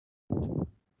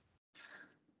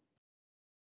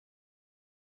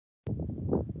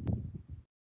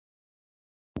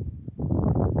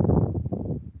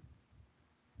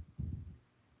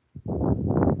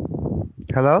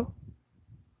Hello?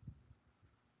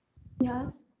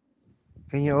 Yes.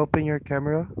 Can you open your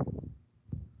camera?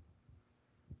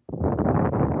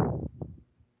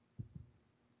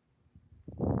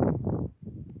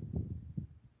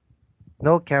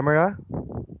 No camera?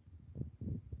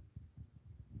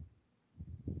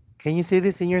 Can you see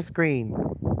this in your screen?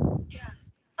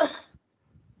 Yes.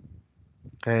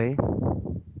 Okay.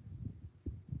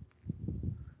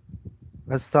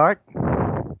 Let's start.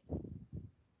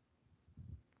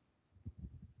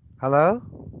 Hello?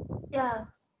 Yes.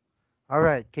 All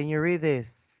right. Can you read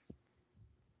this?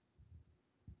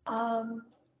 Um,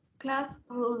 Class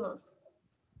rules.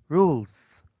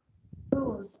 Rules.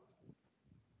 Rules.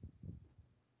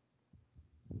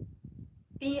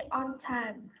 Be on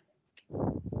time.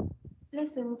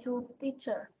 Listen to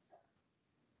teacher.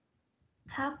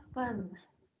 Have fun.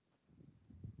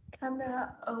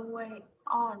 Camera away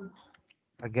on.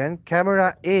 Again,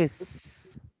 camera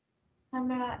is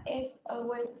Camera is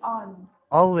away on.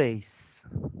 always.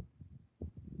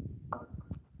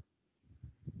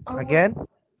 Again? Always.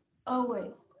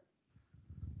 Always.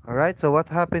 All right. So what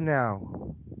happened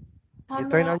now? You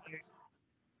turn on Camera your is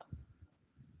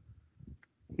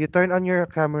you turn on your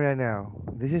camera now.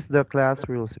 This is the class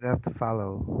rules you have to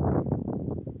follow.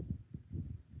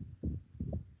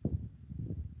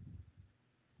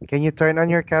 Can you turn on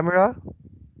your camera?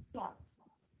 yes.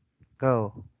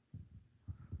 Go.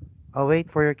 I'll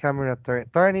wait for your camera.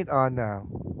 Turn it on now.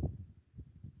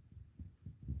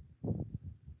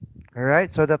 All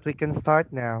right, so that we can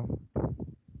start now.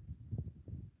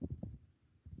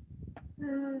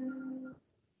 Hmm.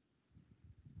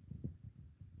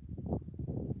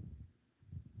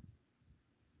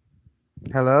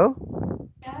 Hello?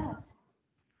 Yes.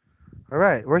 All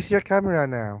right, where's your camera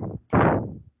now?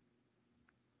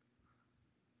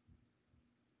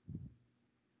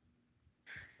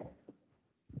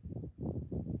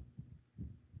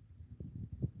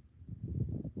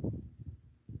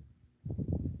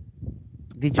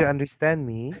 Did you understand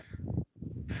me?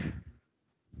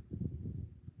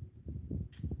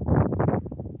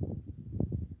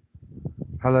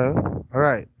 Hello? All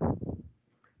right,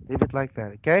 leave it like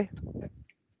that, okay?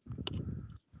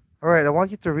 All right, I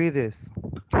want you to read this.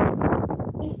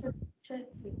 Is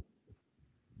objective.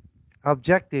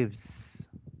 Objectives.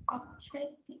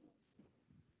 Objectives.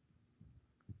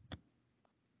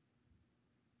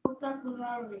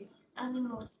 Vocabulary.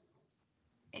 Animals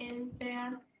and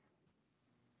their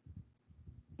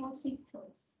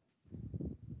capitals.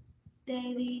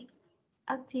 Daily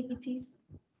activities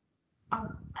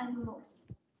of animals.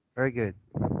 Very good.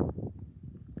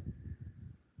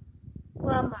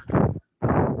 Grammar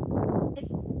is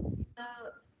the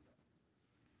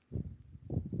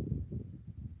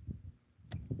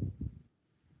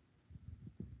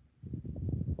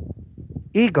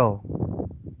Eagle.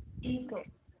 eagle.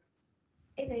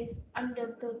 It is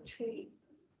under the tree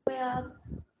where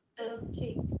the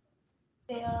chicks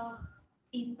they are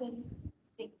in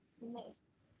the nest.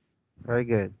 Very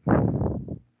good.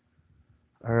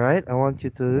 All right, I want you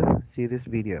to see this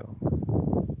video.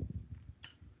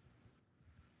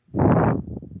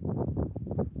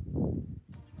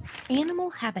 Animal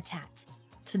habitat.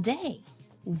 Today,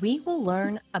 we will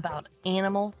learn about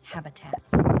animal habitats.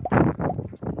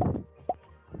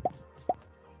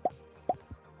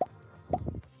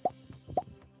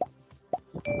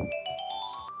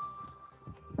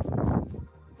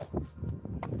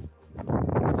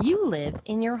 You live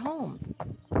in your home.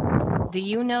 Do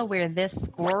you know where this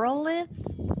squirrel lives?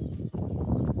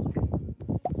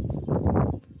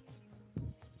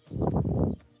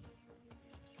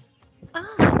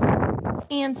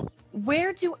 And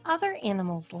where do other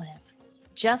animals live?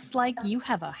 Just like you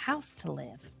have a house to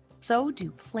live, so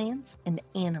do plants and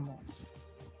animals.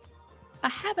 A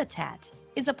habitat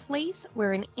is a place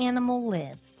where an animal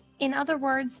lives. In other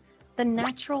words, the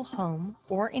natural home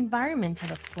or environment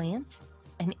of a plant,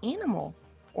 an animal,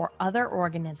 or other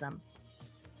organism.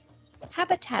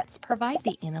 Habitats provide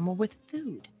the animal with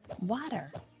food,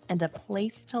 water, and a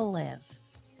place to live.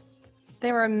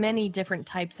 There are many different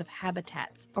types of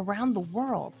habitats around the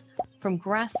world, from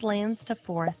grasslands to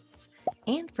forests,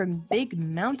 and from big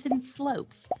mountain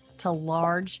slopes to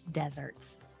large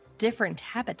deserts. Different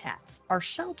habitats are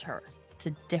shelter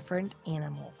to different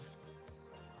animals.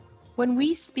 When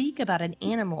we speak about an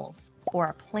animal's or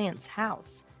a plant's house,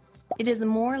 it is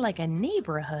more like a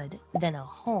neighborhood than a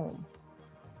home.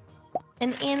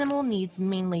 An animal needs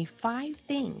mainly 5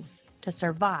 things to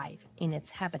survive in its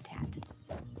habitat: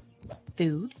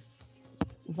 food,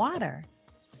 water,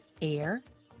 air,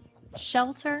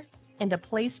 shelter, and a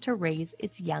place to raise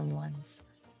its young ones.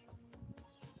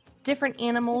 Different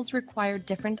animals require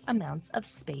different amounts of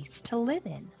space to live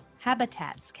in.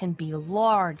 Habitats can be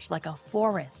large like a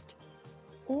forest,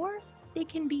 or they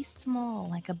can be small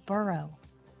like a burrow.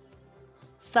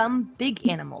 Some big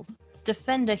animals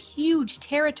defend a huge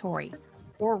territory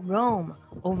or roam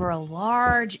over a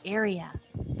large area.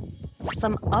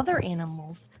 Some other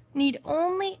animals need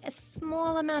only a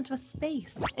small amount of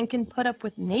space and can put up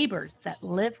with neighbors that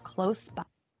live close by.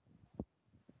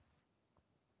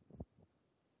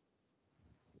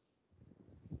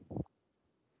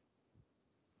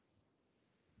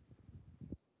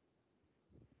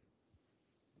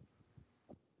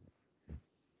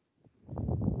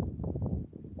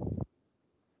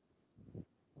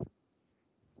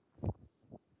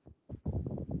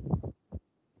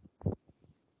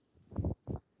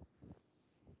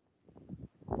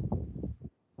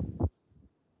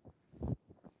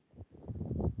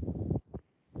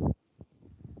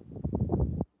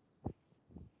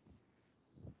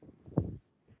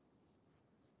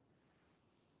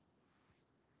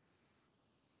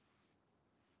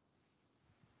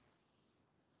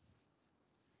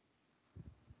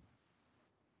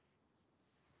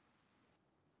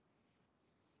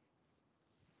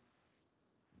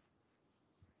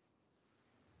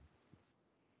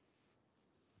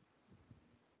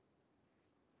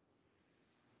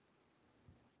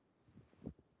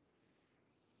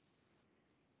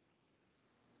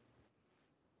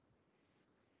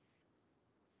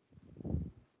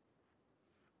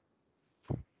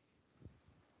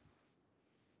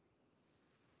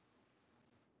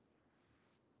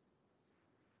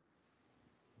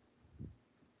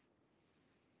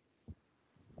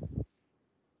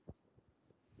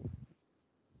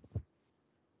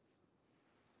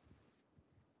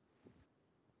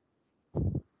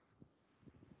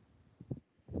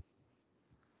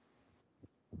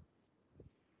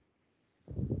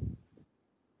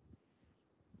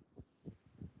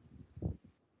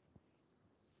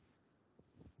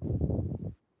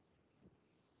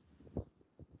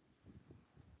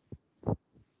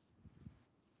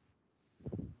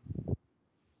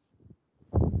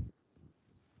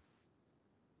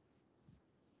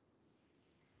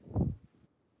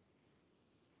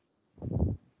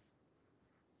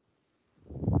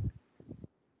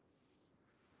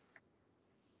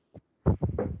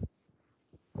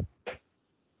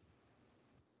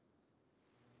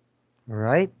 All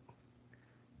right.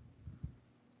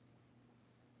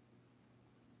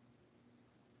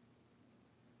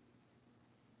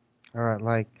 All right.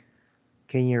 Like,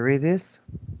 can you read this?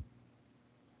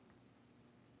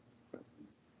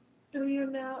 Do you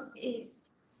know it?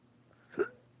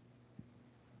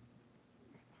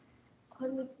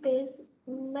 Honeybees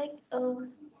make a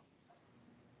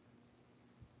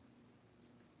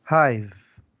Hive.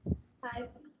 hive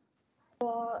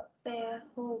for their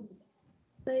home.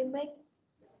 They make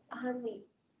honey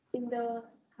in the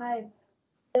hive.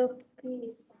 The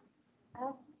bees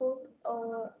have food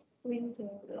all winter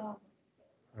long.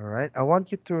 All right. I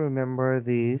want you to remember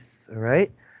this. All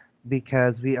right.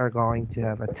 Because we are going to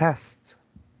have a test.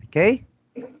 Okay.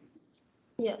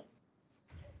 Yeah.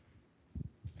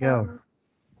 Go.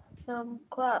 Some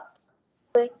crops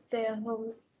make their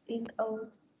homes in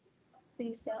old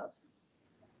seashells.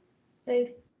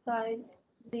 They find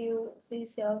new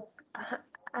seashells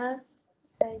as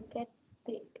they get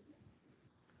big.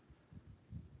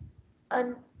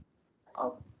 An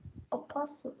op-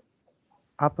 opossum,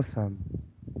 Opossum.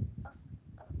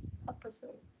 opossum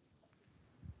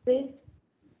lives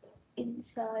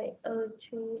inside a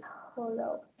tree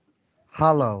hollow,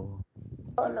 Hollow.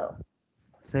 hollow,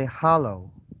 Say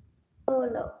hollow.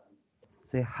 hollow,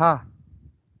 Say ha.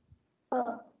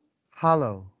 uh,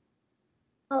 Hollow.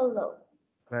 hollow.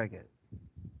 Very good.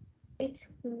 It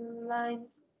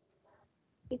lines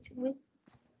it with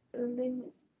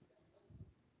limbs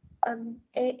and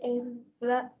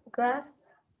grass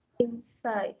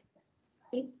inside.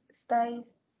 It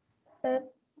stays safe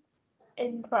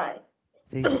and dry.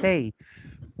 Say safe.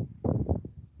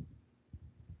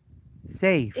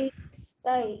 Safe. It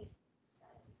stays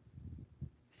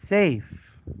Safe.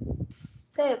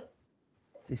 safe,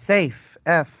 Say safe.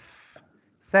 F.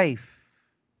 Safe.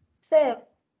 safe,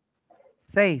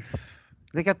 Safe.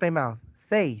 Look at my mouth.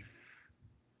 Safe.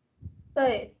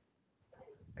 safe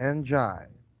And dry.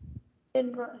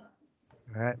 and dry.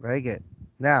 All right. Very good.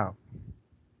 Now,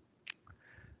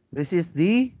 this is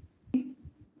the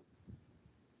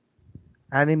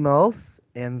animals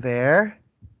in their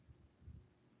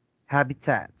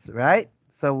habitats, right?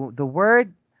 So the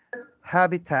word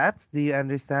habitats, do you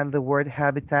understand the word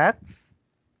habitats?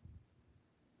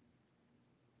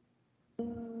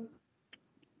 Mm,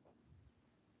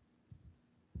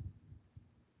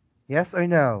 Yes or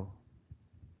no?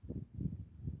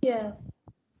 Yes.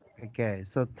 Okay,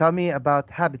 so tell me about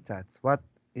habitats. What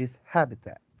is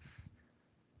habitats?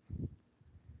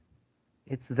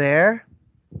 It's there.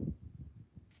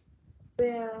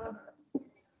 Where?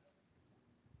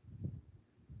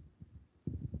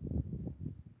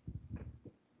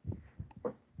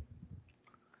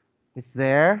 It's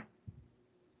there.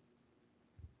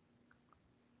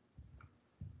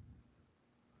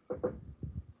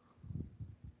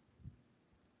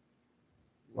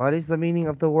 What is the meaning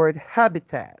of the word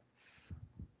habitats?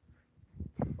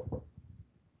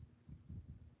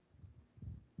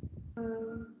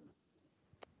 Um,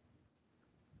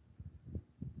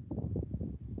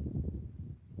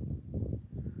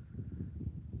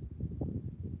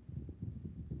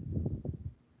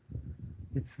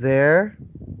 It's there.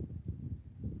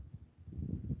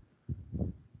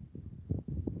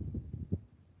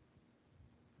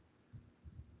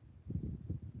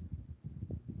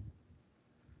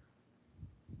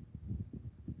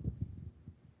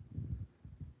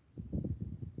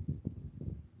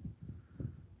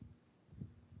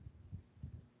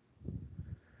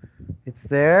 It's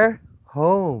their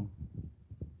home,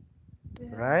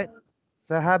 right? where?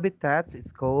 So habitats,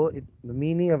 it's called, the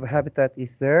meaning of habitat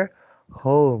is their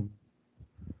home,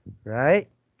 right?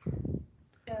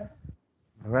 Yes.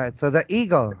 All right, so the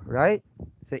eagle, right?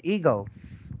 The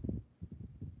eagles.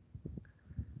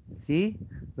 See,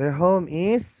 their home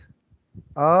is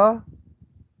a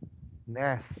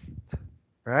nest,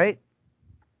 right?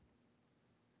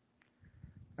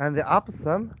 And the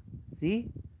opossum, see,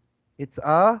 it's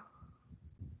a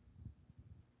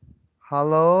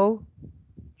hollow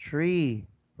tree,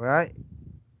 right?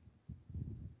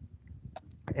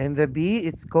 And the bee,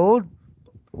 it's called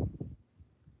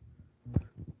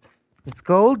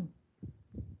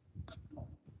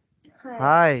Hi.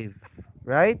 hive,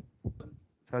 right?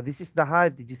 So this is the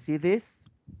hive. Did you see this?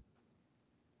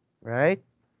 Right?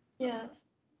 Yes.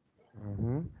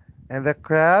 hmm And the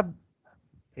crab,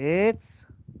 it's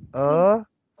Sis.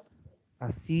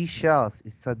 a seashells.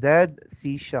 It's a dead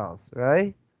seashells,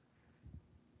 right?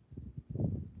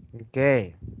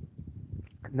 Okay.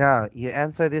 Now you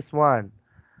answer this one.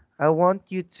 I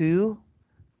want you to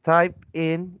type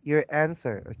in your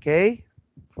answer, okay?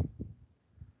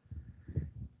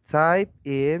 Type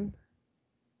in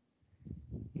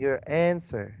your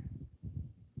answer,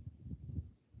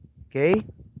 okay?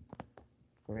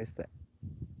 Where is that?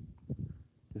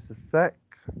 Just a sec.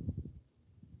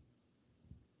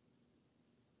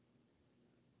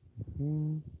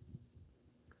 Hmm.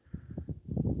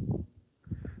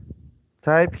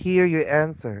 Type here your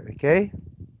answer, okay?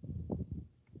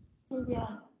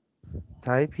 Yeah.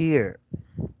 Type here.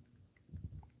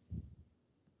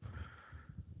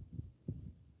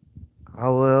 I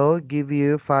will give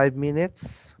you 5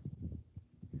 minutes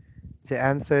to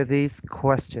answer these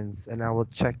questions and I will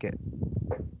check it.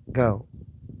 Go.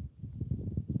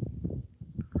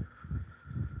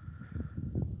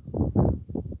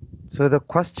 So the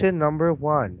question number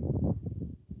one,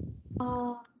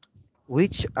 Uh,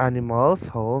 which animal's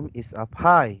home is up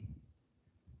high?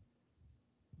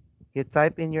 You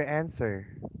type in your answer.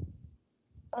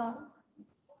 uh,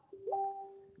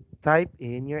 Type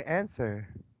in your answer.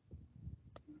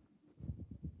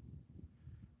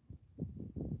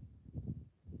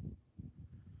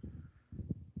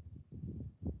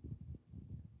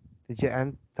 Did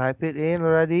you type it in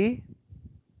already?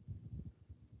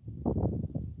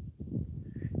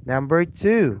 Number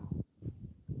two,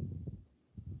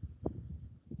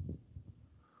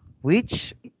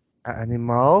 which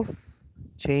animals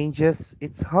changes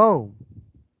its home?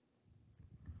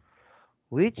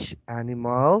 Which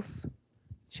animals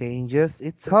changes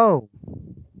its home?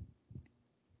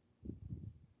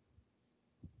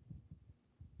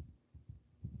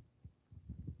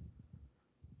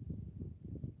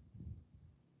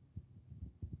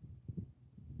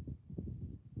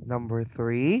 Number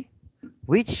three,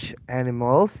 which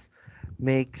animals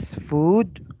makes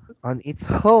food on its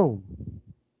home?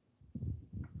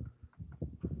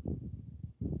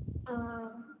 uh,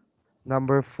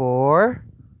 Number four,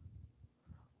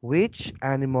 which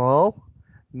animal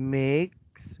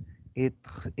makes it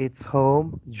its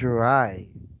home dry?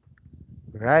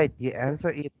 Right, you answer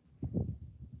it.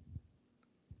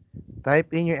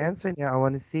 Type in your answer now. I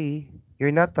want to see.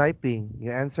 You're not typing.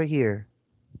 You answer here.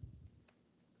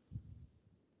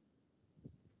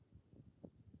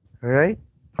 All right?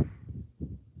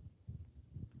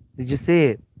 Did you see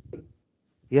it?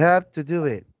 You have to do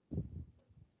it.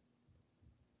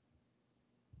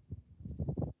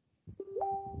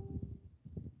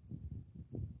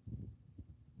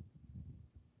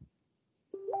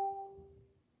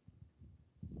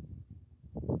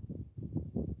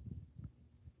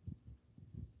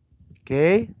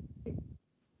 Okay?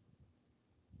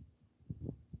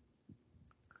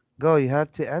 Go, you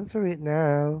have to answer it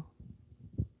now.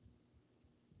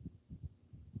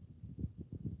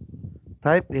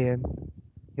 Type in.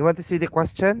 You want to see the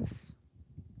questions?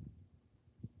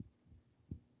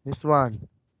 This one.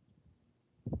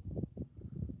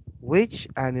 Which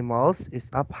animals is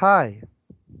up high?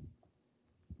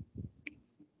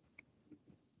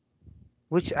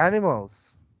 Which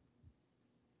animals?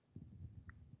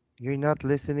 You're not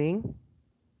listening?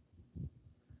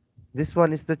 This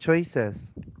one is the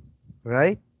choices,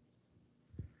 right?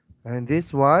 And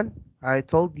this one, I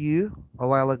told you a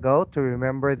while ago to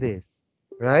remember this,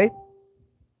 right?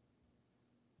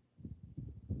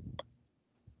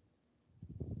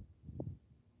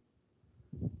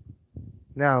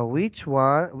 Now, which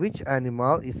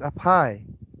animal is up high?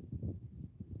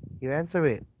 You answer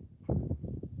it.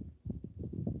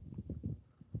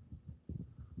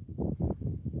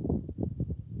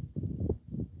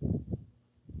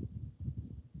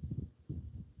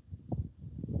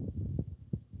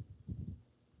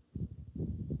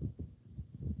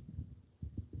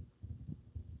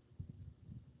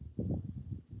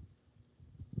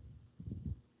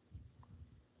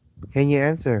 Can you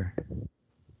answer?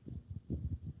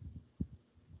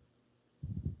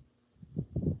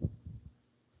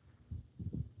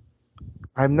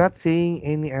 I'm not seeing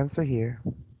any answer here.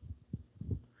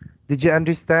 Did you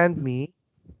understand me?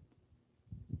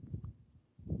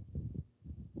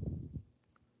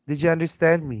 Did you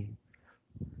understand me?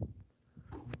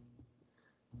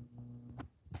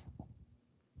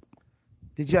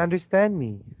 Did you understand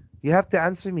me? You have to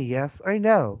answer me yes or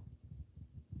no.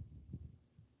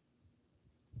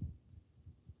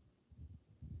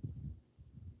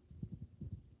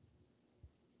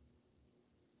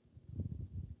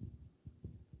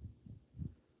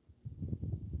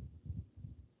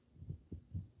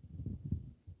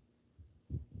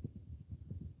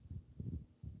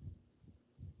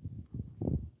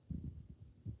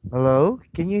 Hello?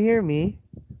 Can you hear me?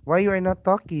 Why you are not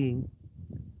talking?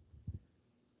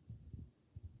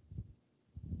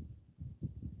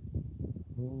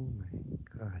 Oh my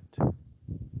God.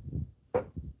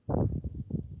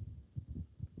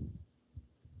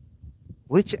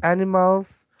 Which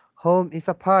animal's home is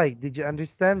a pie? Did you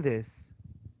understand this?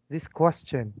 This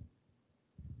question.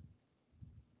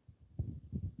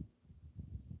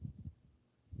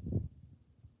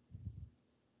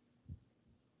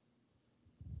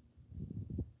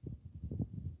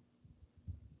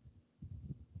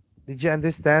 Did you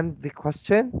understand the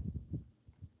question?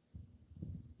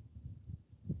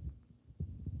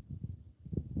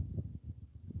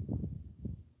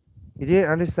 You didn't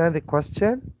understand the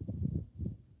question?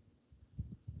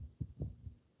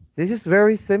 This is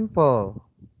very simple.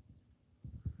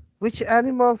 Which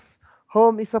animal's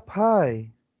home is a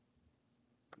pie?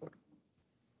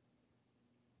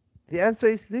 The answer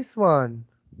is this one,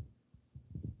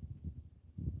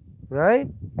 right?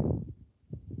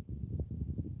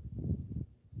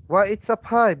 Why it's a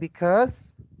pie? They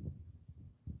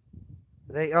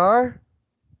are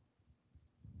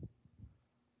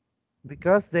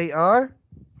because they are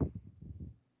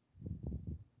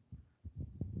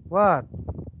what?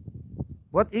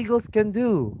 What eagles can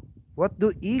do? What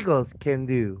do eagles can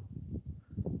do?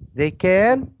 They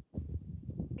can.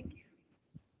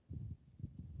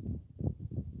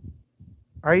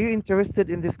 Are you interested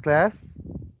in this class?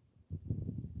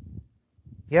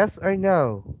 Yes or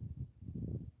no?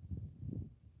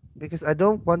 Because I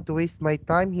don't want to waste my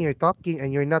time here talking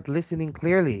and you're not listening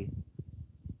clearly.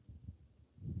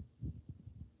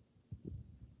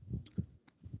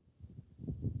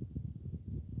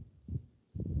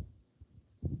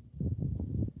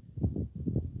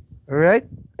 Alright?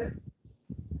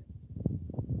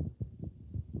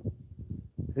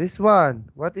 This one.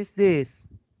 What is this?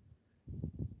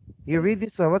 You read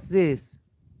this one. What's this?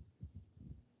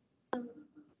 Um,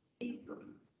 eagle.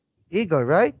 Eagle,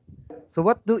 right? So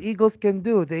what do eagles can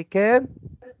do? They can.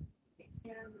 And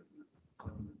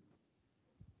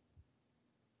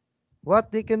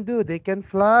What they can do? They can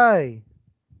fly.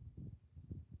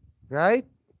 Right?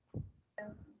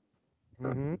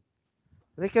 Mm-hmm.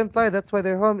 They can fly. That's why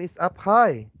their home is up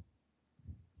high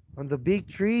on the big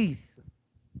trees.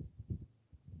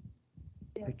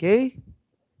 yes. Okay?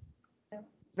 Yeah.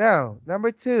 Now,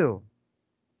 number two.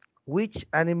 Which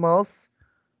animals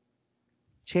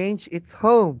change its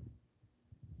home?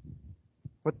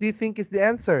 What do you think is the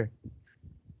answer?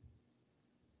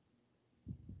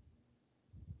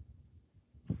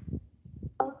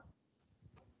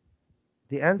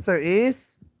 The answer is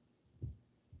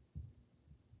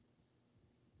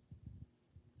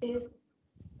Is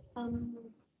um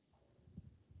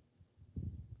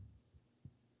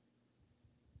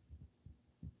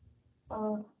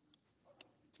uh,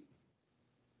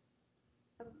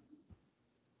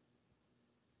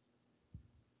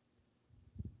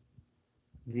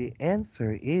 The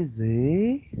answer is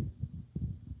a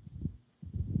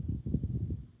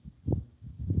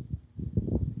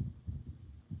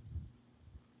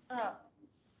crab.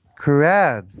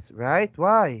 crabs, right?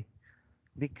 Why?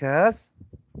 Because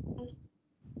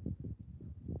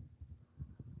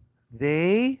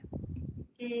they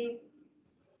They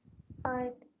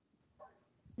find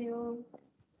new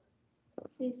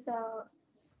results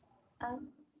and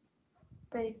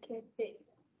they can be.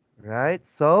 right?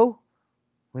 So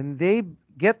when they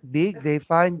get big, they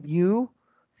find new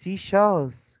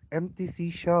seashells, empty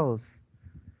seashells,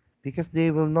 because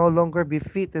they will no longer be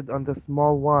fitted on the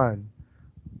small one,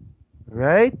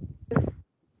 right?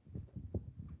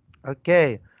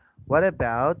 Okay, what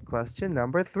about question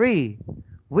number three?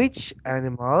 Which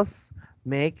animals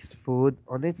makes food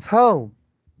on its home?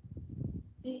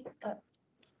 Bee,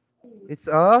 It's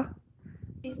a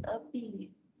it's a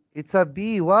bee. it's a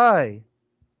bee. Why?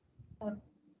 Uh,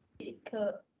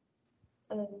 because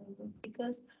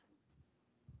because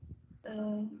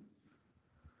uh,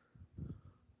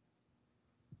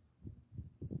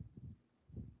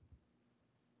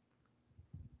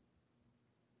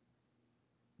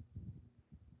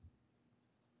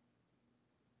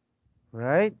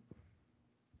 Right?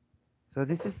 So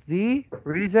this is the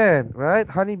reason, right?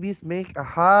 Honeybees make a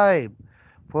hive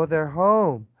for their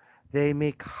home. They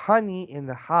make honey in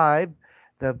the hive.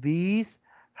 The bees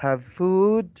have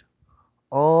food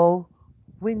all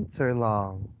winter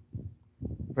long,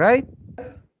 right?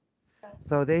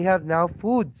 So they have now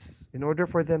foods in order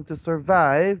for them to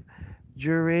survive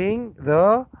during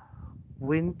the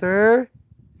winter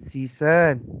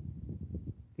season.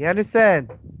 You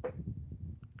understand?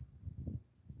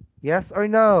 Yes or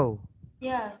no?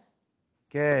 yes,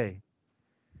 Okay.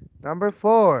 Number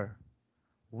four.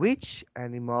 Which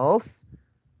animals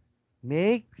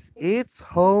makes its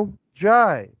home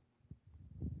dry?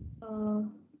 uh,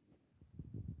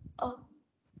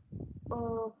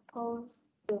 a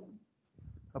possum.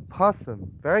 A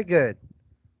possum. Very good.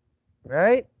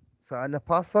 Right? So an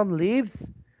opossum lives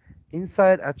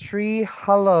inside a tree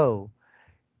hollow.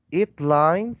 It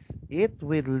lines it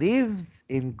with leaves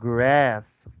in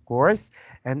grass, of course,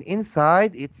 and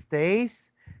inside it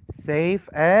stays safe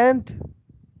and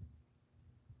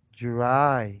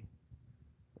dry.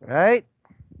 Right?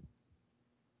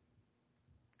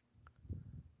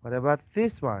 What about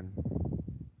this one?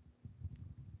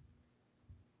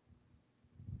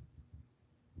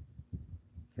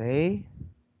 Okay.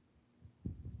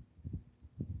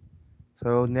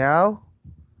 So now,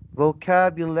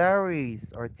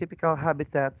 vocabularies or typical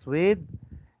habitats with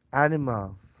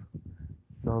animals.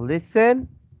 So listen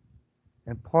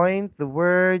and point the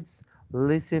words,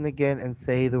 listen again and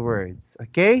say the words.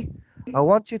 Okay? I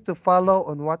want you to follow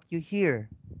on what you hear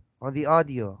on the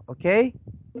audio. Okay?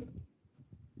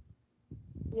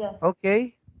 Yes.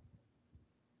 Okay?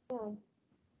 Yes.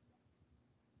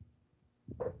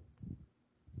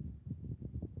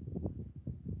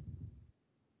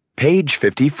 Page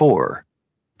 54.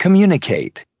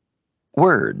 Communicate.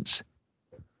 Words.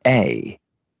 A.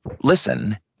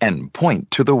 Listen and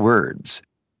point to the words.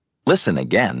 Listen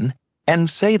again and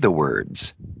say the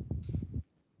words.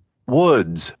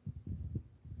 Woods,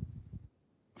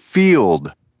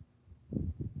 field,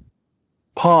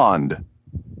 pond,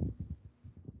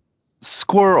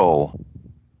 squirrel,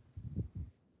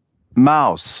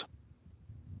 mouse,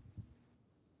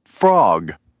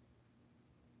 frog,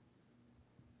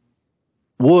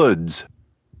 woods,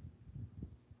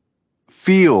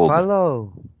 field,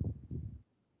 Follow.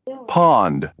 Yes.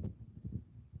 pond,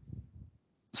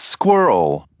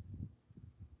 squirrel,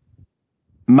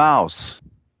 mouse,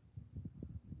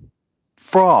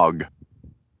 frog,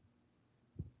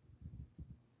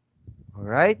 All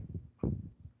right?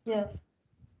 Yes.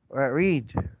 All right,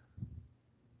 read.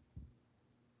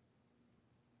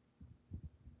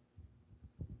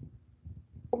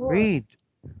 Horse. Read.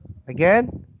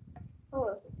 Again.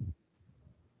 Horse.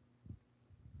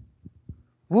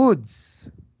 Woods,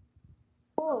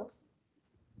 Horse.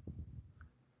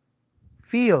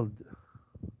 field,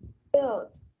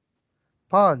 Field.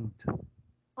 pond,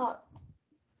 Hot.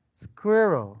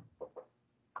 squirrel,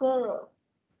 Squirrel.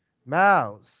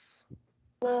 mouse,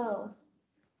 Mouse.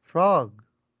 frog.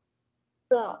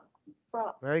 Frog.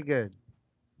 Frog. Very good.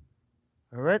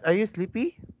 All right. Are you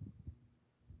sleepy?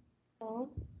 No.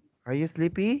 Are you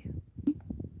sleepy?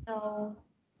 No.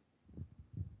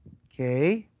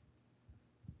 Okay.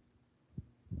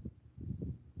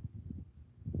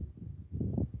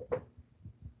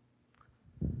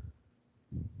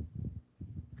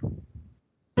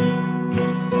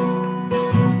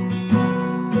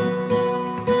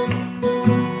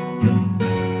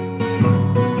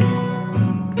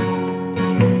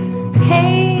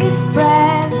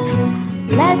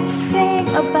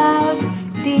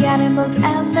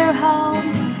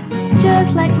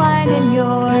 just like mine and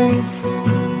yours.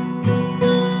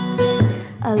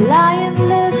 A lion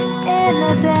lives in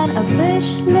a den, a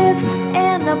fish lives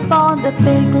in a pond, a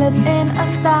pig lives in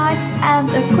a sty, and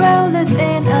a crow lives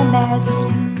in a nest.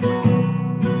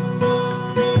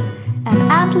 An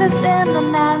ant lives in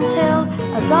an anthill,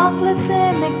 a dog lives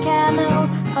in a kennel,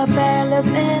 a bear lives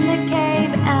in a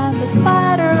cave, and a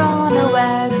spider on a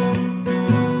web.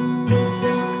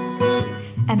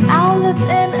 An owl lives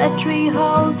in a tree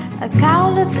hole, a cow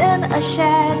lives in a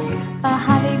shed, a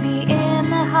honeybee in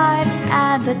a hive,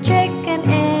 and a chicken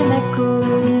in a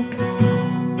coop.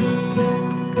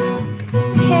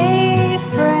 Hey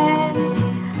friends,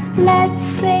 let's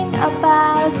sing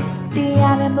about the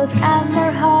animals and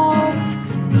their homes,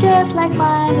 just like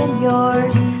mine and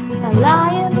yours. A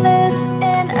lion lives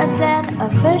in a den, a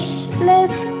fish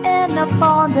lives in a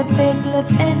pond, a pig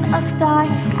lives in a sty,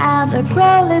 and a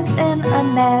crow lives in a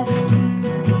nest.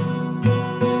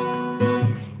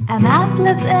 An ant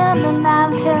lives in an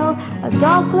anthill, a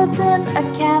dog lives in a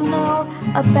kennel,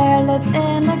 a bear lives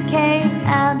in a cave,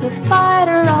 and a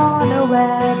spider on a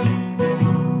web.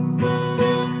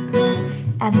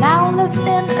 An owl lives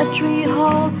in a tree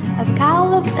hole, a cow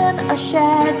lives in a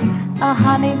shed, a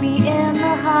honeybee in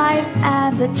a hive,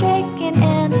 and a chicken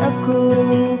in a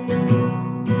coop.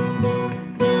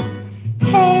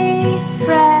 Hey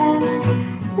friends,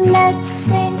 let's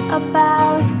sing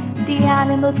about the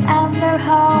animals and their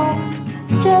homes,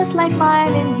 just like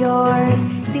mine and yours.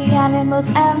 The animals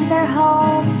and their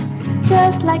homes,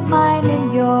 just like mine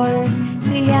and yours.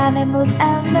 The animals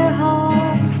and their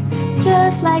homes,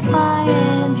 just like mine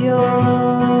and yours.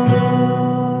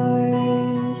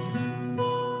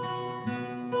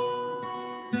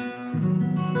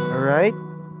 All right?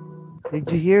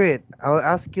 Did you hear it? I'll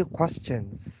ask you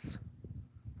questions.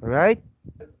 All right?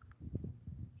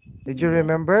 Did you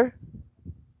remember?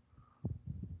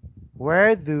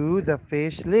 Where do the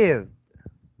fish live?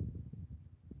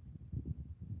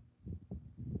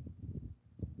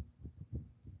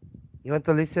 You want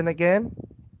to listen again?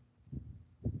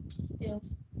 Yes.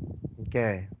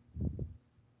 Okay.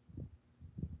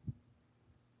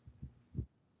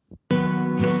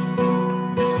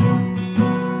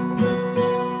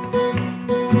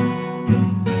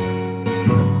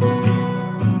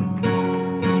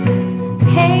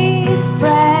 Hey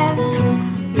friends,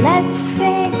 let's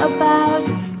sing about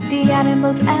the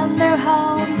animals and their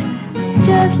homes,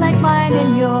 just like mine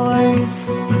and yours.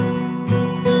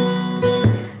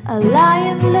 A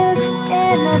lion lives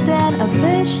in a den, a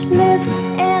fish lives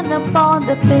in a pond,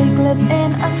 a pig lives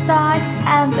in a sty,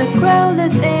 and a crow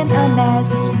lives in a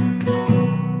nest.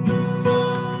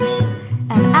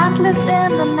 An ant lives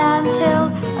in an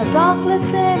anthill, a dog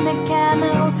lives in a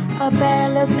kennel, a bear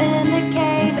lives in a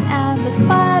cave, and a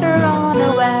spider on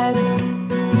a web.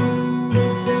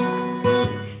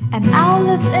 An owl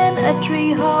lives in a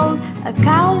tree hole, a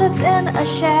cow lives in a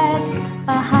shed,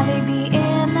 a honeybee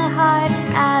in a hive,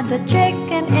 and a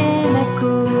chicken in a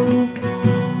coop.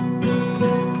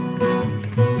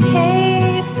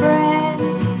 Hey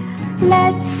friends,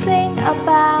 let's sing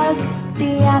about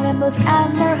the animals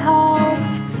and their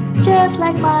homes, just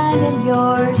like mine and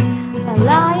yours. A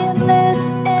lion lives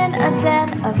in a den,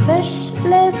 a fish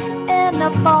lives in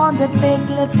a pond, a pig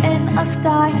lives in a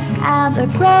sty, and a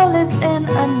crow lives in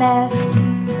a nest.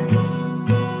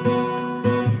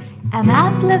 An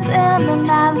ant lives in an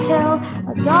anthill,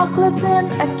 a dog lives in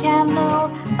a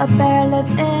kennel, a bear lives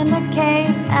in a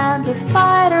cave, and a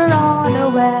spider on a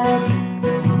web.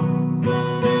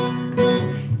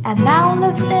 An owl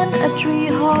lives in a tree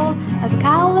hole, a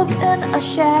cow lives in a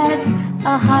shed,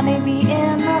 a honeybee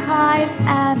in a hive,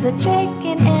 and a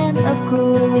chicken in a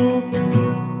coop.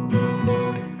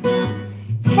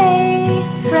 Hey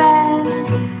friends,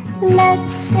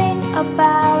 let's sing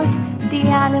about the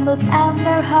animals and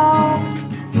their homes,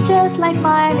 just like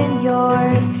mine and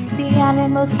yours. The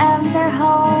animals and their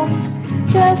homes,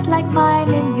 just like mine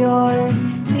and yours.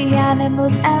 The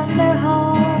animals and their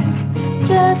homes,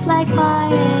 just like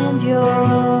mine and yours.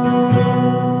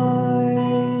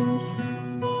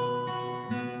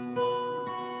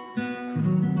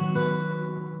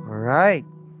 All right.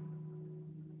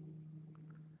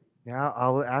 Now I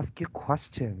will ask you a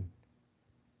question.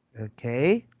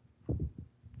 Okay?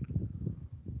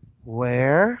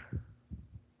 Where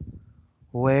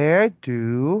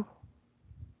do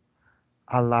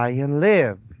a lion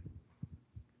live?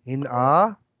 In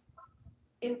a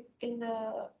In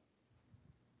the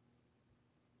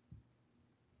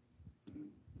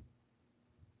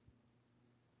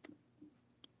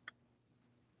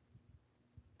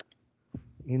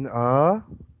in a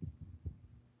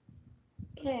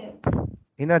cave.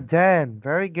 in a den.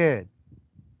 Very good.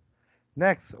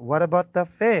 Next, what about the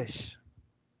fish?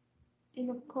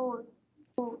 In a pond.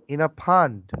 In a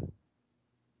pond.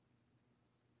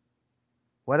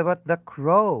 What about the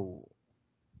crow?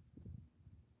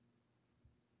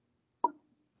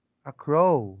 A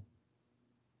crow.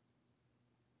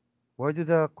 Where do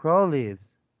the crow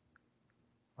lives?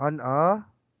 On a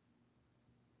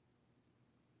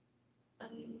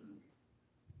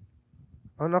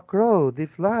crow. They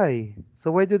fly.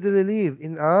 So where do they live?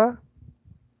 In a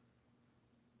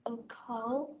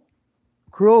cow.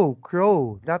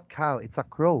 crow, not cow. It's a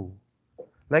crow.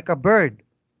 Like a bird.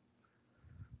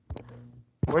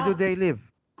 Where do they live?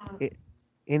 I-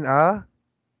 In a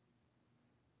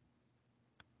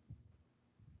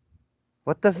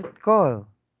what does it call?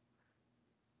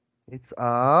 It's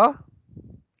a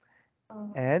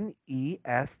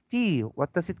nest.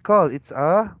 What does it call? It's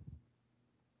a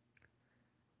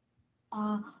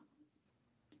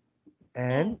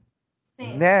N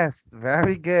nest.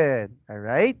 Very good. All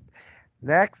right.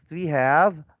 Next we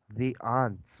have the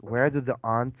ants. Where do the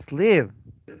ants live?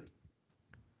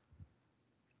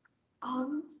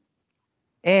 Arms.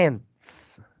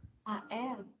 Ants.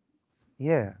 Ant.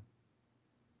 Yeah.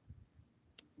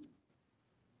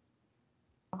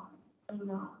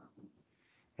 No.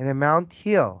 In a Mount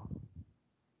Hill.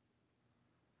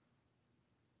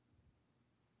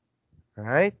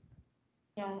 Right?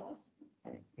 Yes.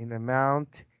 In a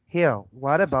Mount Hill.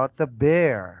 What about the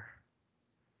bear?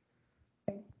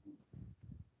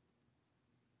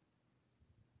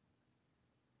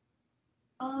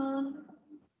 Um.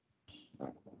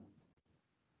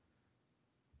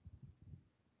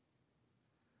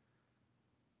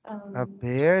 A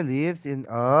bear lives in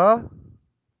a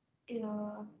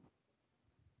Yeah.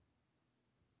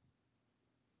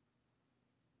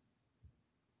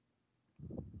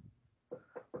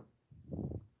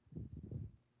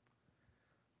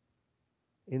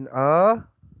 in a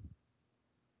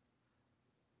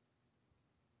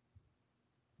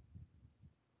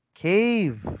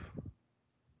cave.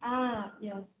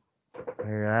 Yes. All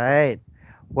right.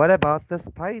 What about the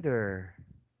spider?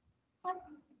 What?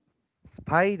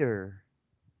 Spider.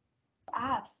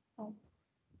 Apps.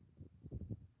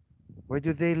 Where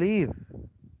do they live?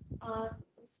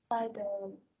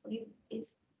 Spider leaf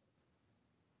is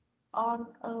on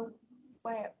a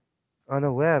web. On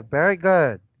a web. Very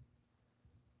good.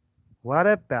 What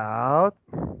about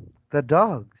the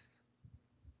dogs?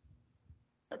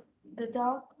 The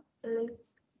dog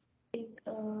lives in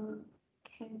a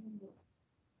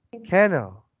kennel.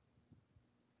 Kennel.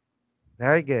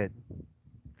 Very good.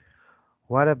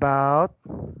 What about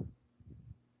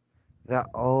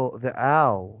the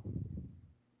owl?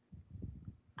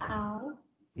 Owl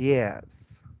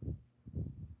Yes.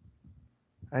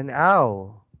 An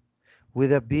owl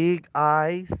with a big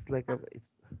eyes like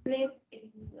it's live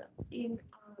in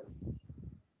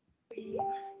a tree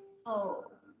hole.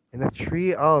 in a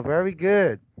tree. Oh, very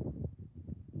good.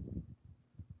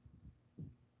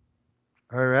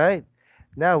 All right.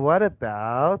 Now what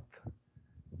about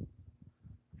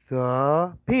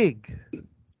the pig?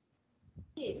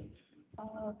 Pig.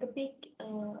 The pig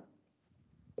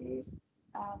is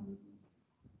um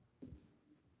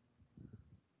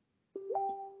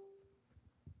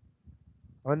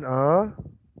On a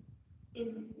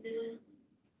in the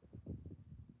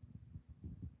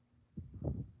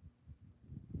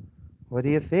what do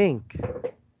you think?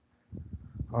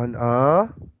 On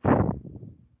a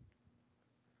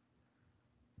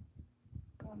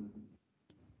um,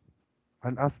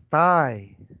 on a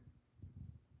sty.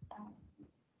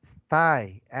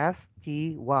 Sty.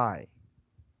 STY.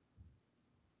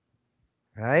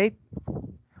 Right?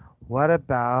 What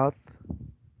about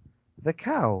the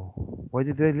cow? Where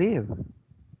do they live?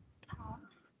 cow.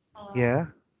 Yeah.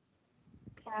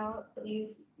 Cow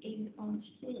live in a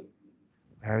sheep.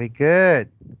 Very good.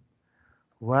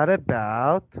 What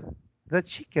about the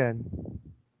chicken?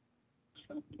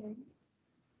 Chicken.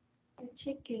 The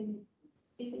chicken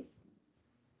is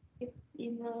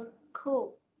in a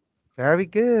coop. Very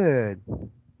good.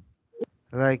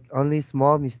 Like only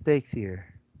small mistakes here.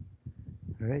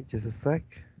 All right, just a sec.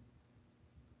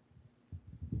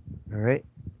 All right.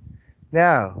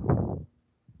 Now,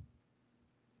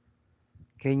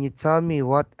 can you tell me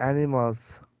what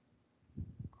animals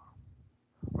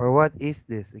or what is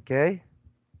this, okay?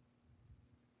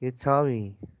 You tell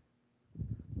me.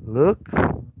 Look,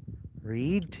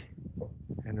 read,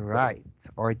 and write.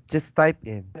 Or just type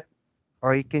in.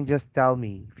 Or you can just tell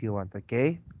me if you want,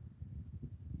 okay?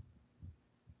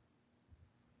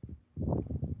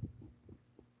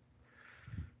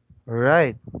 All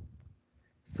right.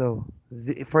 So,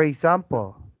 for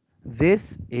example,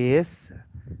 this is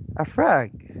a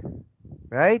frog.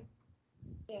 right?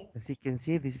 Yes. As you can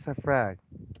see, this is a frog.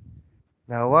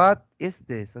 Now, what is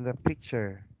this in the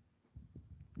picture?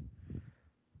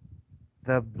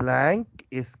 The blank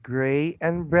is gray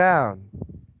and brown.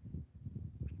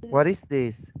 What is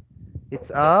this?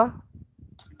 It's a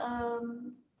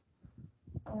Um.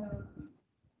 Uh,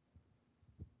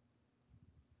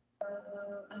 uh,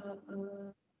 uh,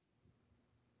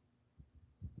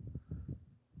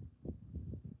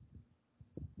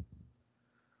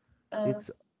 uh,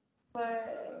 it's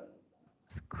square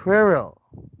squirrel.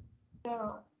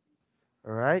 girl.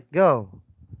 All right, go.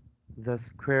 The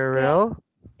Square squirrel.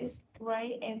 is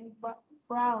gray and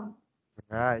brown.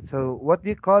 Right. So, what do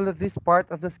you call this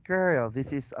part of the squirrel?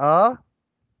 This is Uh,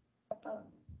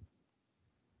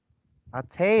 a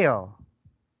tail.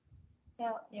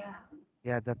 yeah, yeah.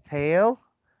 Yeah, the tail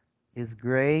is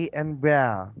gray and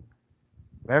brown.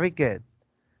 Very good.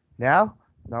 Now,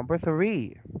 number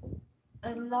three.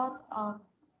 A lot of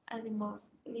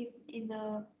animals live in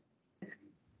the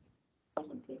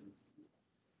mountains.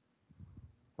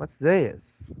 What's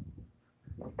this?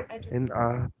 I don't In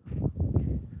know.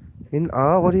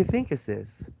 what do you think is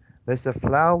this? There's a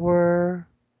flower.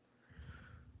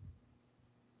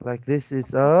 Like this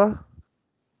is a.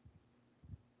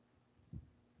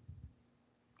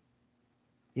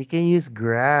 You can use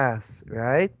grass,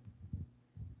 right?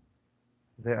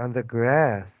 They're on the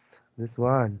grass. This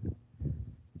one,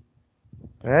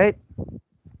 right?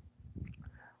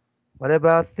 What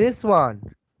about this one?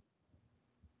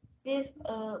 This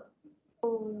oh,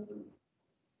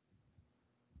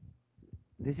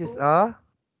 This is oh, uh,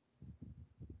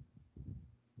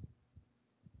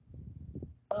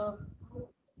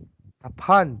 a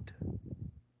pond.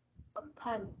 a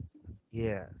pond.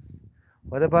 Yes.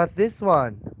 What about this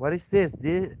one? What is this?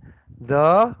 The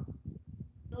The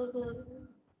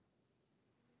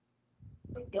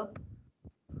the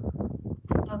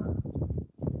um,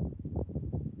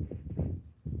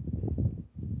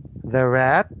 the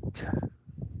rat.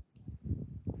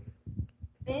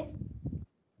 this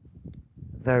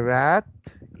The rat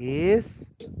is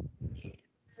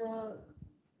the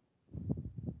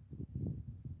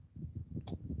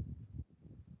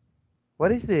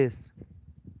what is this?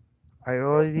 I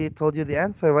already told you the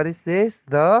answer. What is this?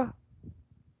 The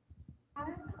I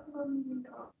don't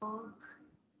know.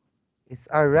 it's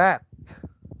a rat.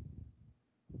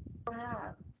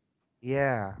 Rat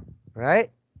Yeah,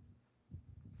 right?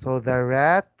 So the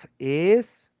rat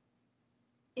is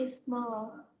is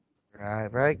small. right,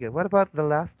 very good. What about the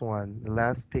last one? The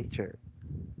last picture.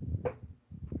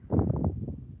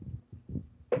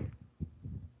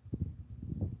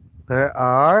 There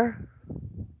are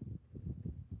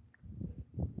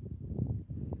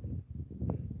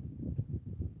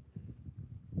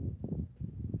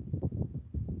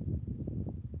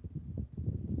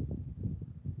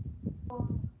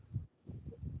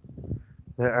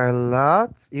there are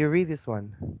lots. You read this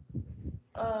one.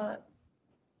 Uh,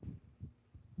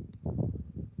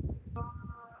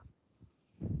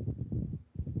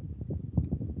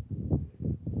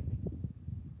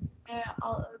 there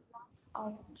are a lot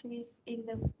of trees in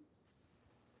the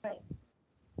forest.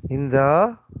 In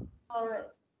the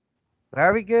Forest.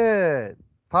 very good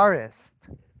forest,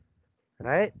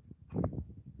 right?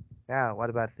 Now, what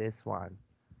about this one?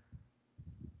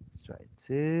 Let's try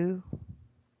to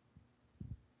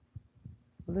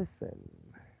listen.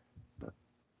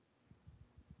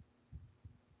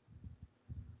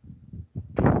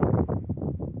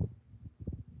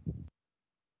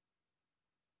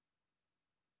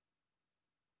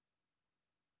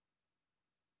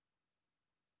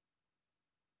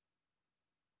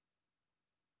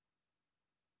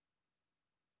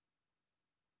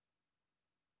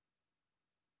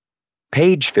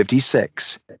 Page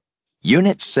 56.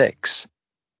 Unit 6.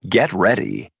 Get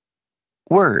ready.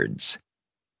 Words.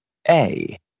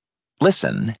 A.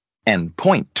 Listen and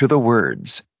point to the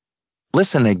words.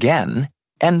 Listen again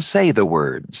and say the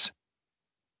words.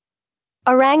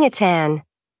 Orangutan.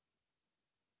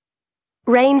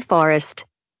 Rainforest.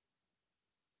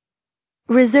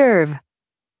 Reserve.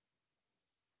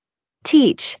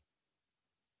 Teach.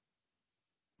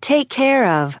 Take care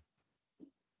of.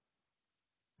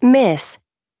 Miss.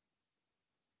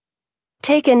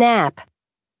 Take a nap.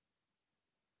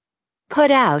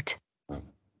 Put out.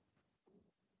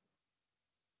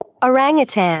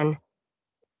 Orangutan.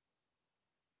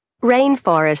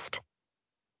 Rainforest.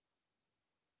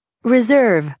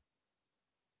 Reserve.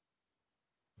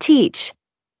 Teach.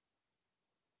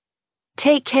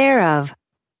 Take care of.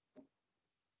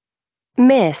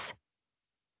 Miss.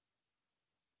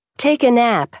 Take a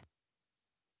nap.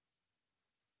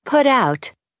 Put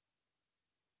out.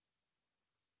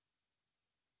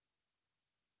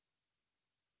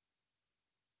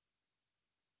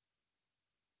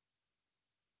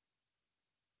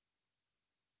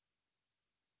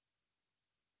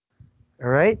 All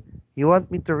right? You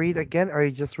want me to read again or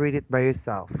you just read it by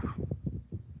yourself?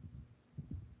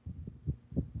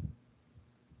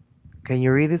 Can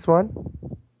you read this one?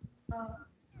 uh,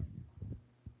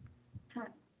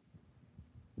 time.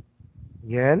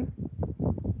 Again?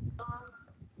 Uh,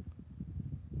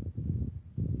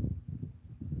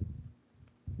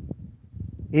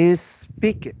 Is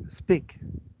speak it. Speak.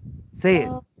 Say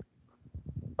it.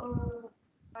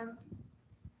 Orange,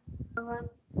 orange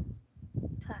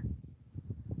time.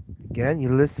 Again, you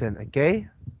listen, okay?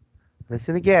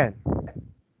 Listen again.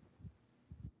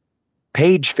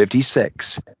 Page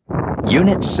 56.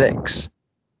 Unit 6.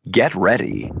 Get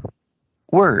ready.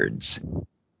 Words.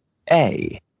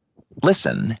 A.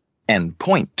 Listen and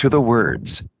point to the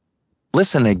words.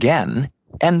 Listen again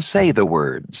and say the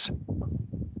words.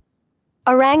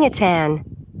 Orangutan.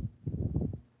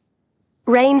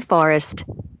 Rainforest.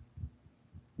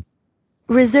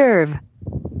 Reserve.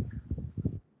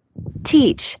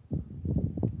 Teach.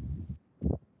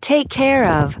 Take care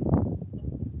of.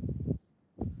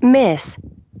 Miss.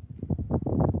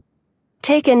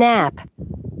 Take a nap.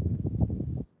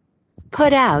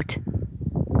 Put out.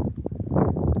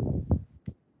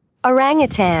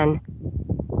 Orangutan.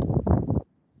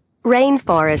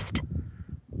 Rainforest.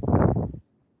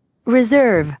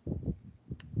 Reserve.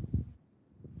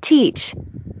 Teach.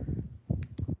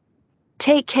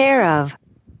 Take care of.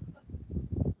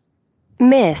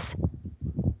 Miss.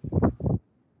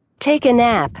 Take a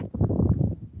nap.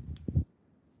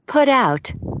 Put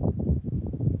out.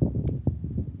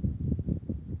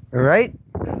 All right?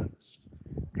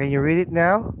 Can you read it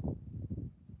now?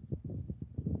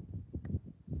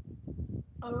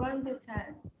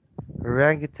 Orangutan.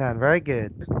 Orangutan. Very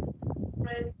good.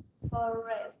 Red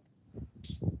forest.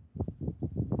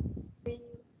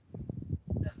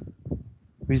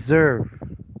 Reserve.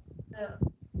 The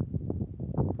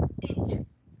teach.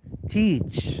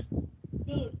 Teach.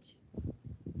 Teach.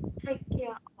 Take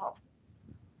care of.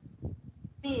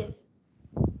 Miss.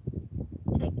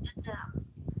 Take a nap.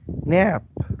 Nap.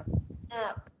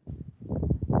 Nap.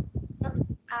 Put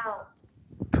out.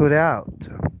 Put out.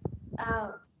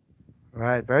 Out.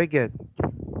 Right. Very good.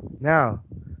 Now,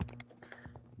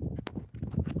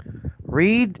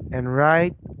 read and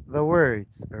write the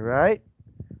words. All right?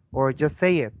 Or just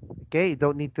say it. Okay? You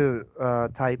don't need to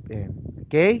type in.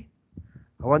 Okay?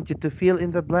 I want you to fill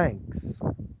in the blanks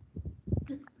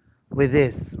with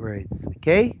these words.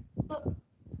 Okay?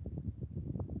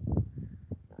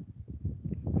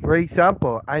 For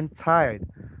example, I'm tired.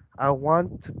 I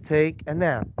want to take a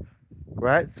nap.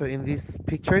 Right? So in these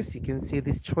pictures, you can see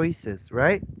these choices,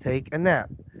 right? Take a nap.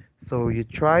 So you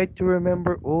try to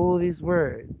remember all these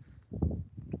words.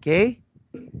 Okay?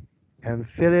 And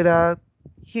fill it out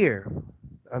here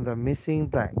on the missing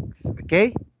blanks.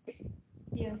 Okay?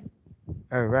 Yes.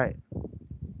 All right.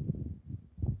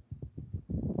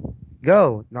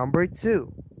 Go. Number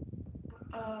 2.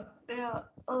 There are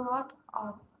a lot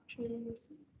of trees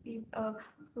in a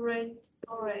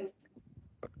rainforest.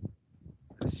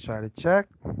 Let's try to check.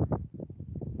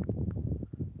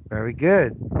 Very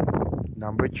good.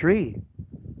 Number 3.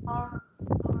 Or,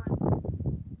 or,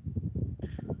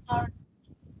 or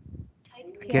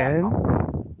take care Again.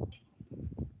 of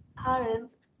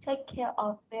parents take care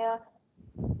of their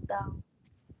daughters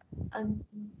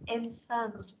and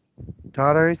sons.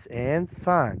 Daughters and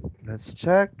son. Let's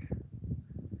check.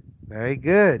 Very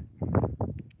good.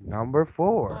 Number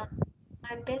 4.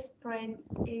 My best friend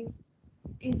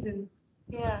isn't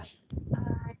here.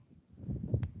 I,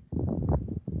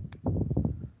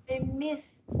 I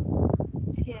miss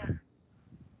her.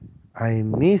 I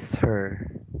miss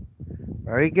her.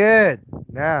 Very good.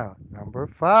 Now, number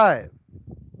 5.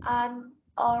 And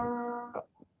orange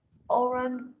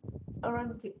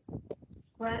orange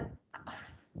ran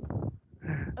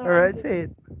All right, orangutan say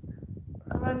it.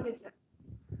 orangutan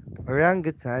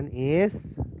Orangutan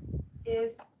is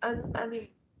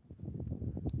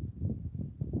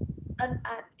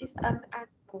an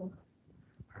animal.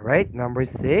 all right. Number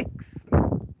 6.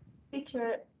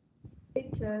 Teacher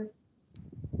teachers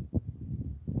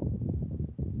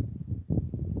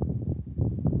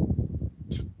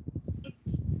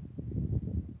teach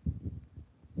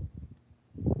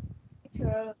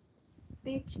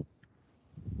teachers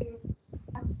teach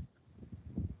us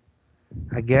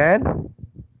Again.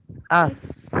 teach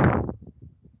Us.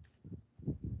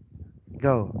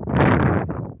 Go.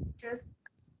 teachers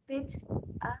teach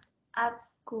us at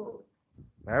school.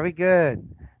 Very good.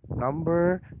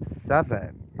 Number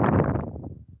 7.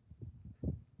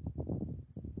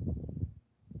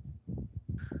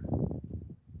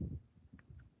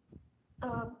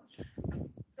 Um,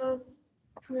 those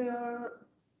squirrels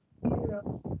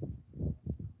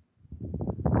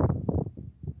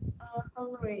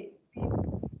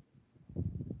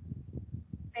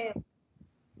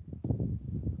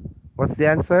What's the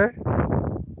answer?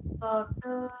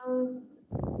 The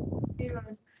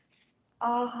squirrels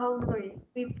are hungry.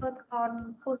 We put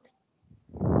on food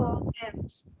for them.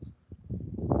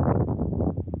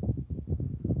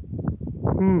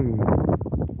 Hmm.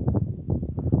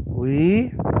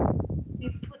 We We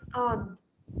put on.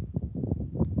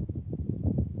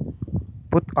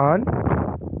 put on.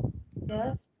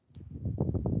 Yes.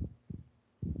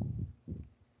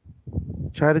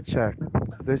 Try to check.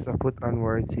 There's a put on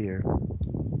words here.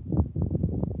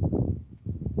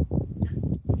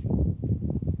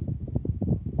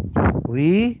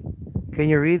 We. Can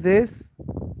you read this?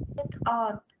 Put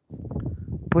on.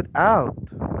 Put out.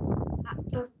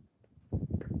 Just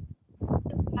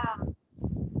put out.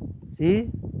 See?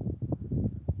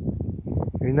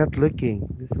 You're not looking.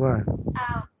 This one.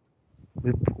 Out.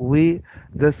 We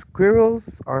the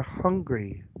squirrels are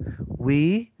hungry.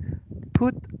 We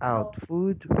put out So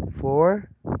food for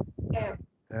them.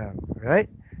 them. Right?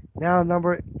 Now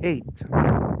number 8.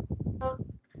 So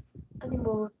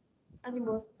animals.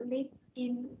 Animals live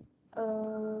in a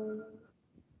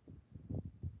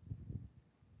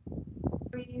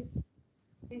res-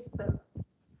 reserve.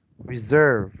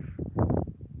 Reserve.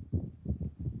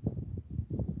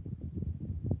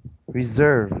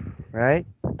 Reserve. Right?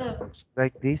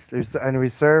 Like this. There's a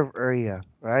reserve area.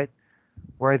 Right?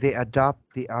 Where they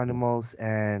adopt the animals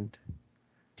and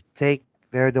take.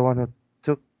 They're the one who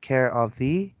took care of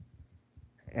the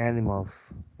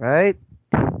animals. Right?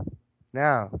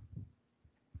 Now,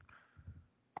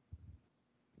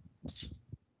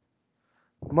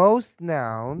 most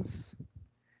nouns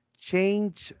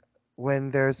change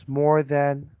when there's more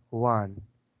than one.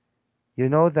 You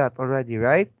know that already,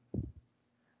 right?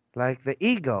 Like the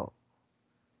eagle.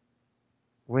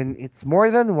 When it's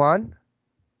more than one,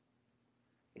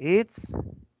 it's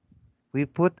we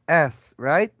put S,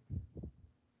 right?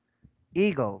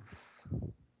 Eagles,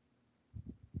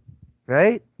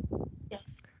 right?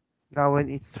 Yes. Now when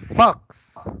it's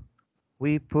fox,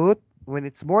 we put when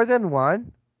it's more than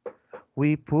one,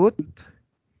 we put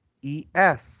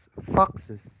ES,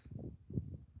 foxes.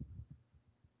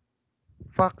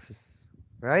 Foxes,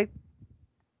 right?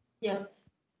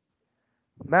 Yes.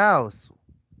 Mouse.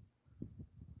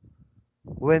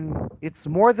 When it's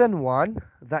more than one,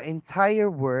 the entire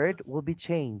word will be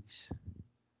changed,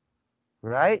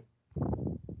 right?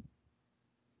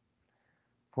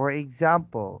 For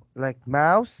example, like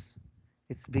mouse,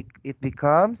 it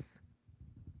becomes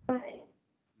Right.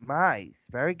 mice.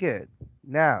 Very good.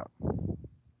 Now,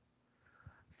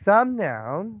 some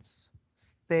nouns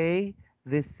stay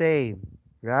the same,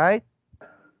 right?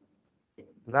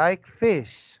 Like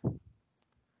fish.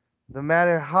 No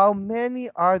matter how many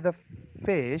are the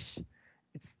fish,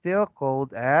 it's still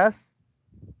called as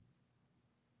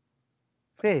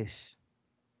fish,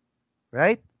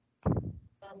 right?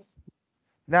 Yes.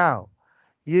 Now,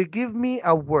 you give me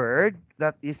a word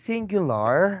that is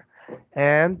singular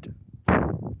and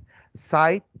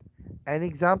cite an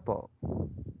example.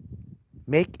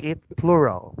 Make it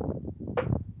plural.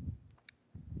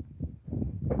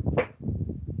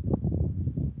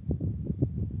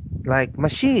 Like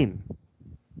machine.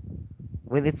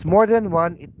 When it's more than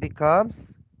one, it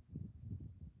becomes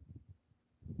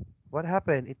what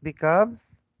happened? It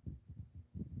becomes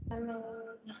Hello.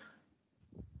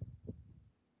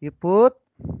 you put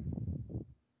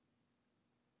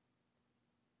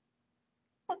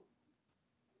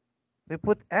we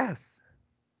put S.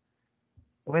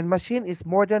 When machine is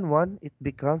more than one, it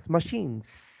becomes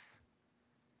machines.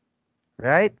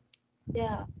 Right?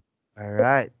 Yeah. All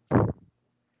right.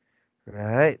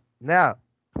 Right. Now,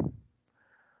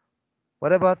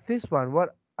 what about this one?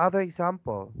 What other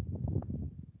example?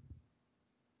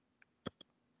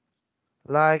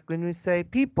 Like when we say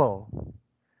people,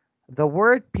 the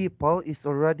word people is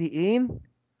already in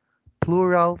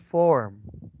plural form,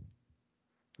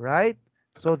 right?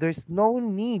 So there's no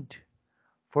need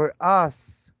for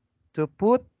us to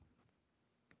put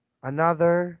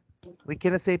another, we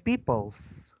cannot say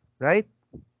peoples, right?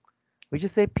 We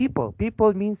just say people.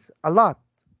 People means a lot,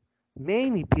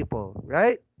 many people,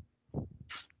 right?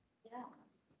 Yeah.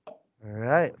 All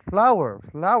right. Flower,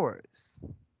 flowers.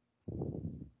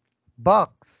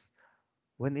 Box.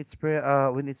 When it's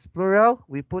plural,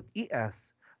 we put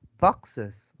es.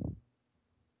 Boxes,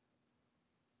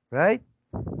 right?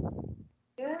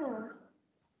 Yeah.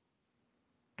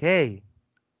 Okay.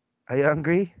 Are you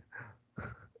hungry?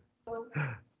 So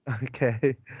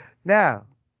Okay. Now,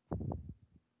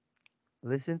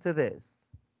 listen to this.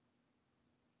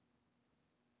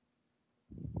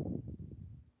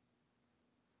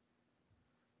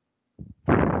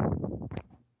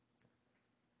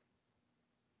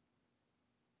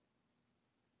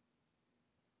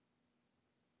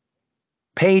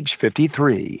 Page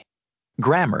 53.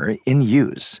 Grammar in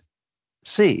use.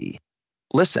 C.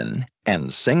 Listen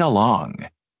and sing along.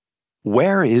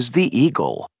 Where is the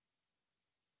eagle?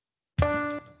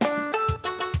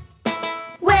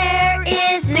 Where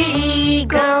is the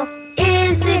eagle?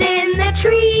 Is it in the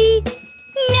tree?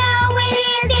 No,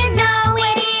 it isn't. No,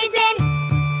 it isn't.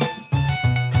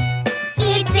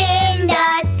 It's in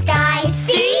the sky.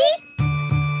 See?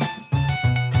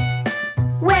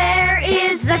 Where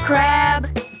is the crab?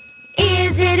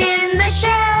 Is it in the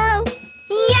shell?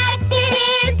 Yes, it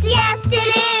is. Yes,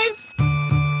 it is.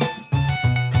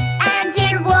 And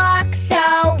it walks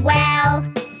so well.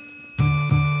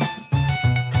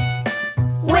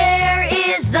 Where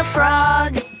is the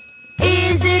frog?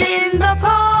 Is it in the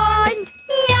pond?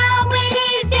 No, it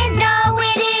isn't. No,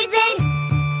 it isn't.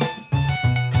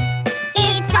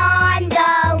 It's on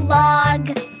the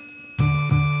log.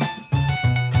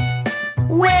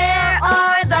 Where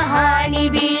are the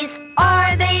honeybees?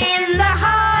 Are they in the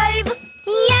hive?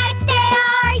 Yes, they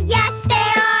are. Yes,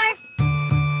 they are.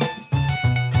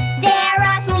 They're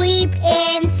asleep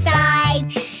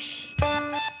inside. Shh.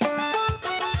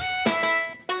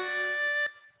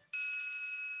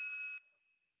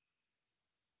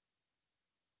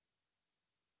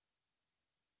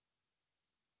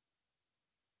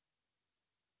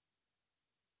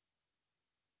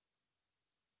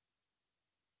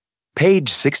 Page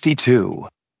 62.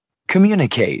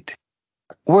 Communicate.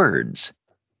 Words.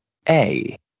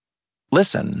 A.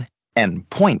 Listen and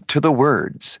point to the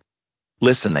words.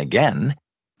 Listen again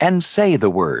and say the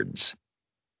words.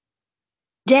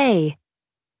 Day.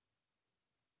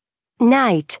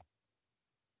 Night.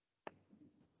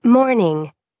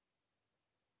 Morning.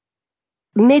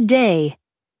 Midday.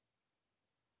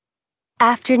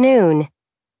 Afternoon.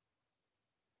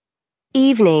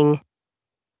 Evening.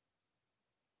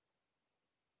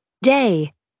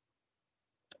 Day.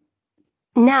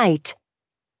 Night.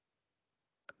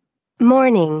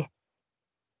 Morning.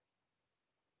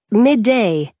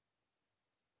 Midday.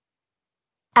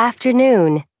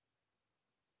 Afternoon.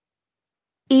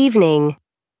 Evening.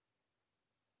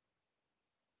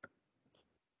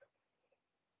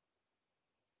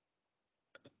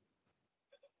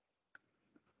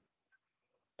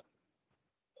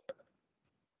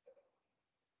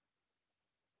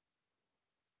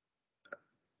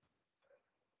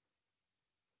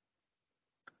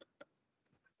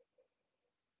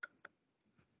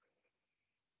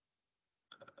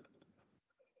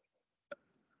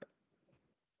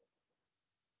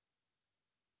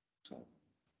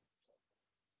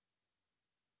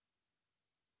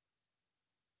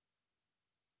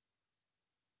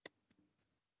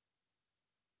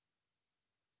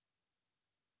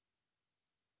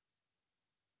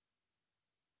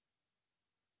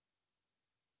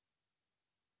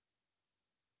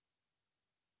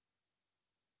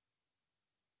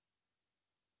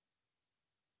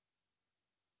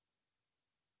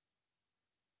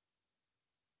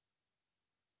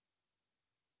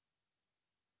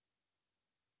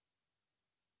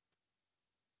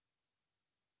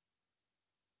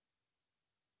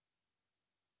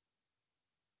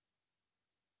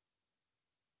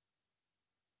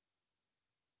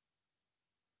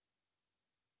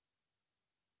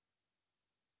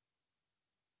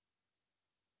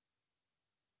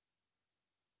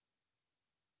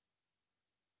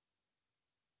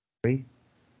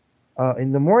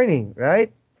 In the morning,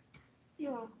 right?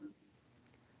 Yeah.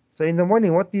 So in the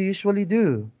morning, what do you usually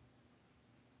do?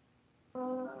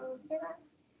 Get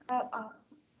up.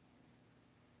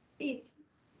 Eat.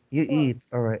 You Work. eat,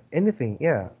 all right. Anything,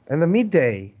 yeah. And the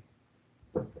midday,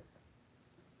 Uh,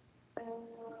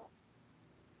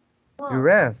 you work.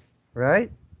 rest,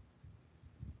 right?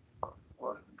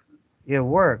 Work. Yeah,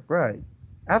 work, right.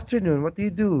 Afternoon, what do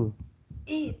you do?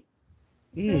 Eat.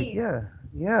 Eat, Sleep. yeah.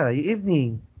 Yeah,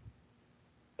 evening,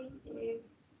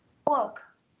 Work.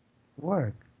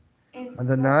 work. And On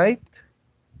the night,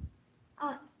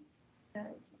 at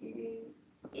that is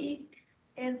eat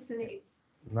and sleep.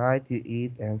 night you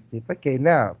eat and sleep. Okay,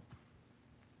 now,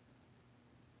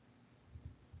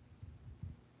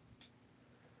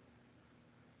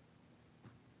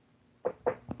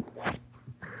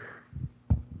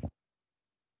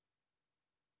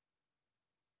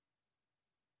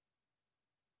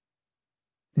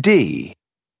 D.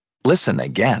 Listen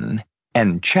again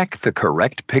and check the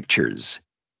correct pictures.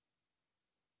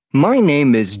 My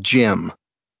name is Jim.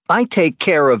 I take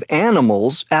care of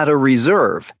animals at a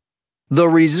reserve. The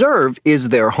reserve is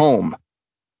their home.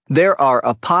 There are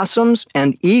opossums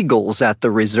and eagles at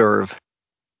the reserve.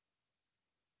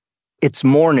 It's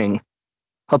morning.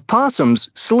 Opossums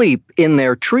sleep in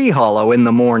their tree hollow in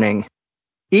the morning.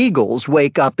 Eagles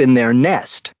wake up in their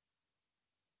nest.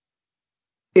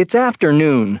 It's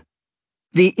afternoon.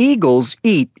 The eagles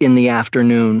eat in the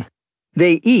afternoon.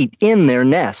 They eat in their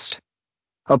nest.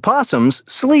 Opossums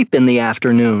sleep in the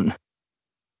afternoon.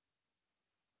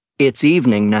 It's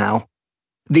evening now.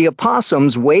 The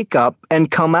opossums wake up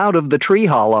and come out of the tree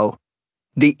hollow.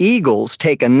 The eagles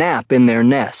take a nap in their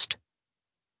nest.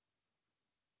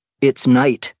 It's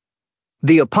night.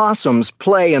 The opossums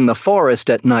play in the forest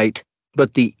at night,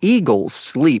 but the eagles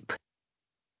sleep.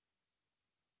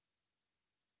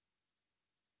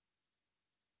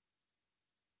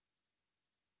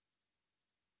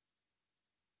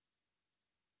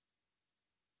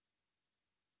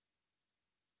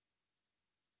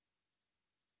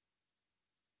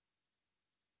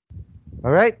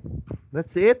 All right,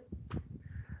 that's it.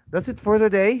 That's it for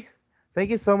today. Thank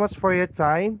you so much for your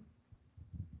time.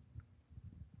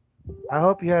 I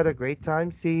hope you had a great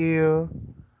time. See you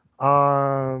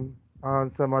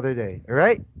on some other day. All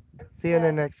right? See you in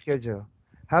the Yeah. next schedule.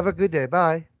 Have a good day.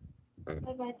 Bye.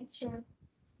 Bye bye, teacher.